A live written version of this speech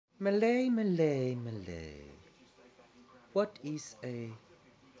Malay, Malay, Malay. What is a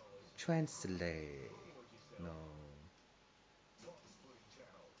translate? No.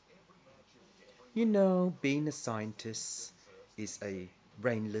 You know, being a scientist is a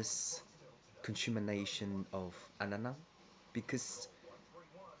brainless consummation of anana because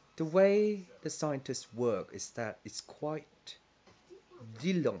the way the scientists work is that it's quite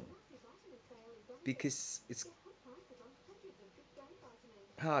dilong because it's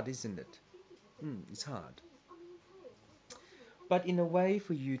hard, isn't it? It's hard. But in a way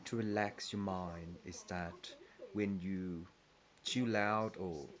for you to relax your mind is that when you chill out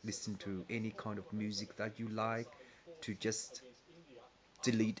or listen to any kind of music that you like, to just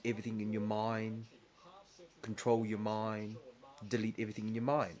delete everything in your mind, control your mind, delete everything in your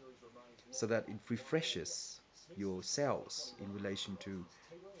mind, so that it refreshes your cells in relation to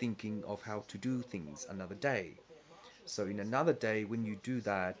thinking of how to do things another day. So in another day, when you do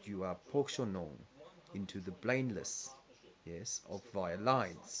that, you are portionong into the blameless, yes, of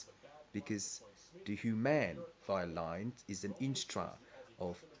violins, because the human violins is an instra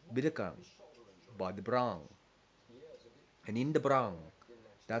of Bidakang by the Brang. And in the Brang,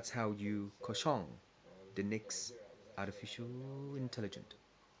 that's how you koshong the next artificial intelligence.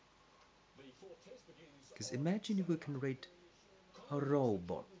 Because imagine if we can rate a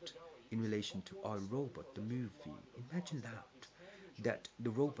robot in relation to our robot, the movie. Imagine that the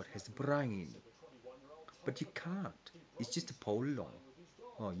robot has a brain, but you can't. It's just a polong,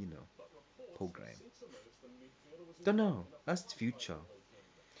 or program. Don't know. That's the future.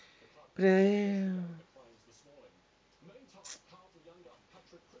 But,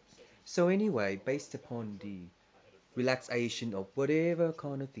 so anyway, based upon the relaxation of whatever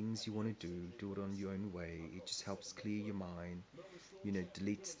kind of things you want to do it on your own way. It just helps clear your mind,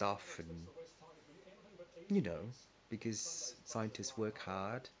 delete stuff and, you know, because scientists work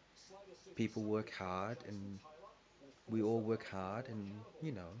hard, people work hard, and we all work hard, and,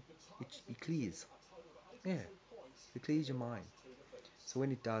 it clears. Yeah, it clears your mind. So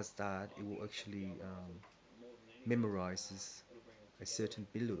when it does that, it will actually memorizes a certain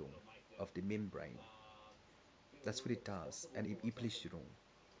bilirubin of the membrane. That's what it does, and it implicates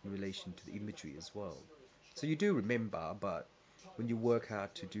in relation to the imagery as well. So you do remember, but when you work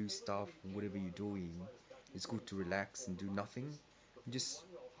hard to do stuff, whatever you're doing, it's good to relax and do nothing. Just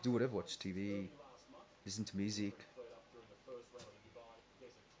do whatever, watch TV, listen to music,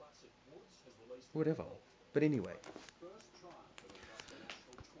 whatever. But anyway,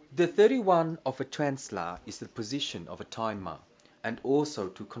 the 31 of a transla is the position of a timer and also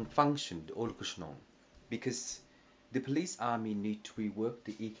to function the Olukushnon because the police army need to rework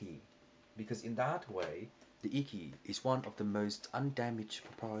the Iki because in that way the Iki is one of the most undamaged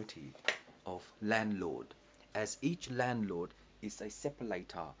property of landlord as each landlord is a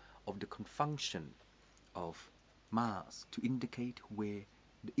separator of the confunction of mass to indicate where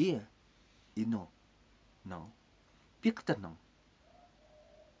the ear is no no.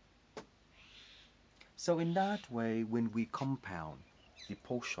 So in that way, when we compound the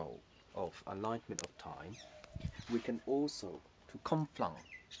partial of alignment of time, we can also to confluent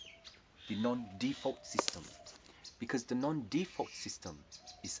the non-default system because the non-default system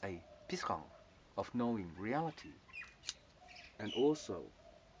is a pisang of knowing reality and also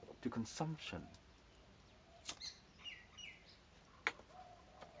to consumption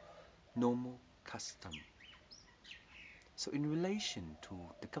normal custom. So in relation to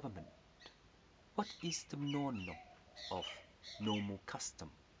the government, what is the norm of normal custom?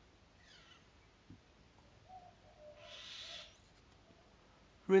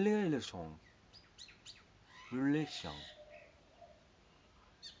 Relation. Relation.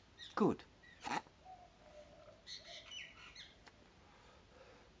 Good.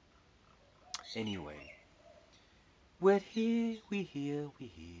 Anyway, we're here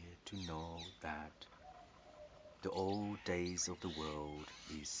to know that the old days of the world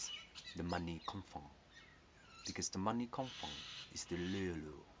is the money confong. Because the money confong is the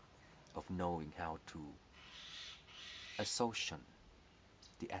lulu of knowing how to associate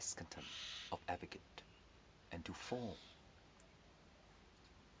the eschaton of advocate and to form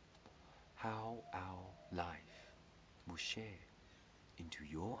how our life will share into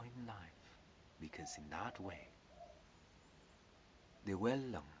your own life. Because in that way, the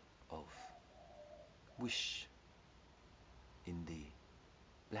realm of wish in the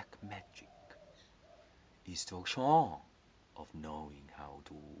black magic is the song of knowing how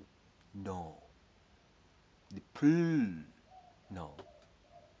to know the pull no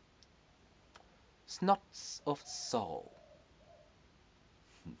snots of soul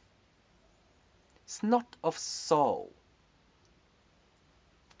snot of soul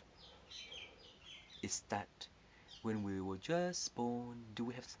is that when we were just born, do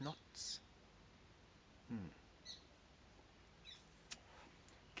we have snots?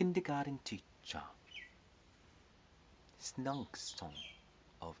 Kindergarten teacher snunk song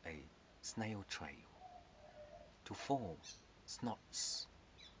of a snail trail to form snots,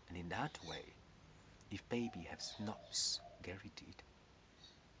 and in that way, if baby have snots guaranteed,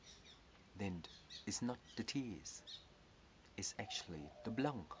 then it's not the tears, it's actually the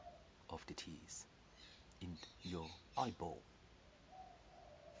blunk of the tears in your eyeball.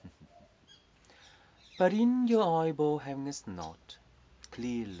 But in your eyeball having a snot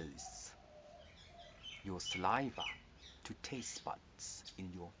clearly your saliva to taste buds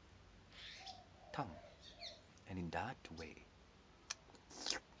in your tongue, and in that way,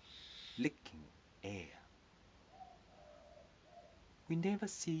 licking air. We never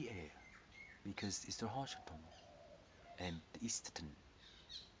see air because it's the horseton and the estrogen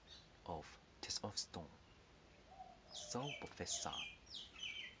of testosterone. So, Professor,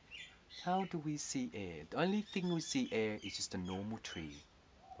 how do we see air? The only thing we see air is just a normal tree,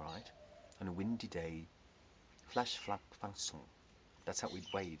 right? On a windy day, flash flood function. That's how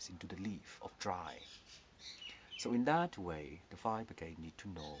it waves into the leaf of dry. So in that way, the fire brigade need to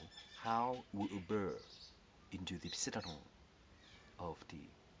know how it will burn into the citadel of the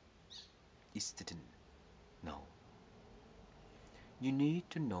estrogen. No, you need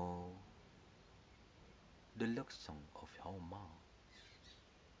to know the luxon of hormone,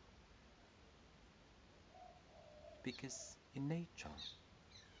 because in nature,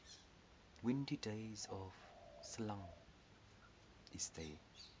 windy days of Ceylon is the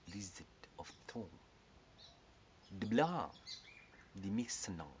lizard of thorn. The blah, the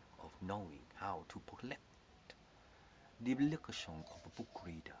mixing of knowing how to collect the luxon of a book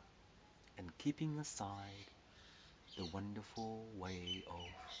reader and keeping aside the wonderful way of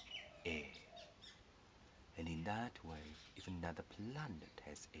air. And in that way, if another planet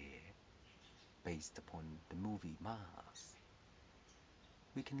has air, based upon the movie Mars,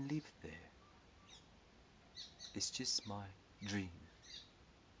 we can live there. It's just my dream.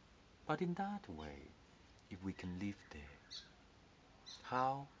 But in that way, if we can live there,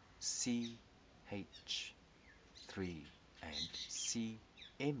 how CH3 and CM3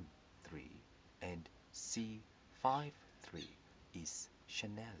 and C53 is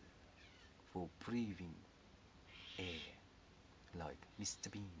Chanel for breathing air like Mr.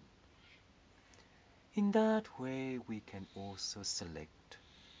 Bean. In that way, we can also select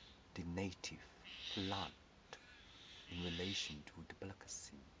the native plant in relation to the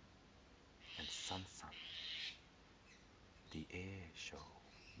Blakassin and Sansan, the air show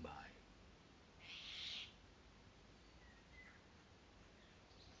by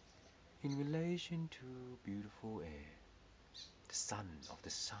in relation to beautiful air, the son of the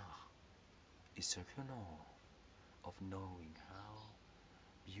Shah is a funeral of knowing how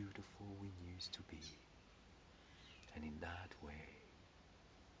beautiful we used to be, and in that way,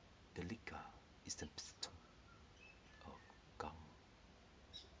 the liquor is the piston of Gang,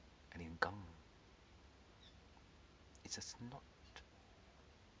 and in Gang, it's a snot.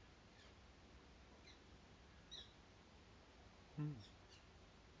 Hmm.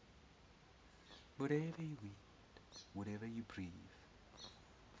 Whatever you eat, whatever you breathe,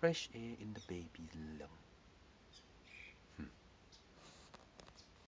 fresh air in the baby's lung.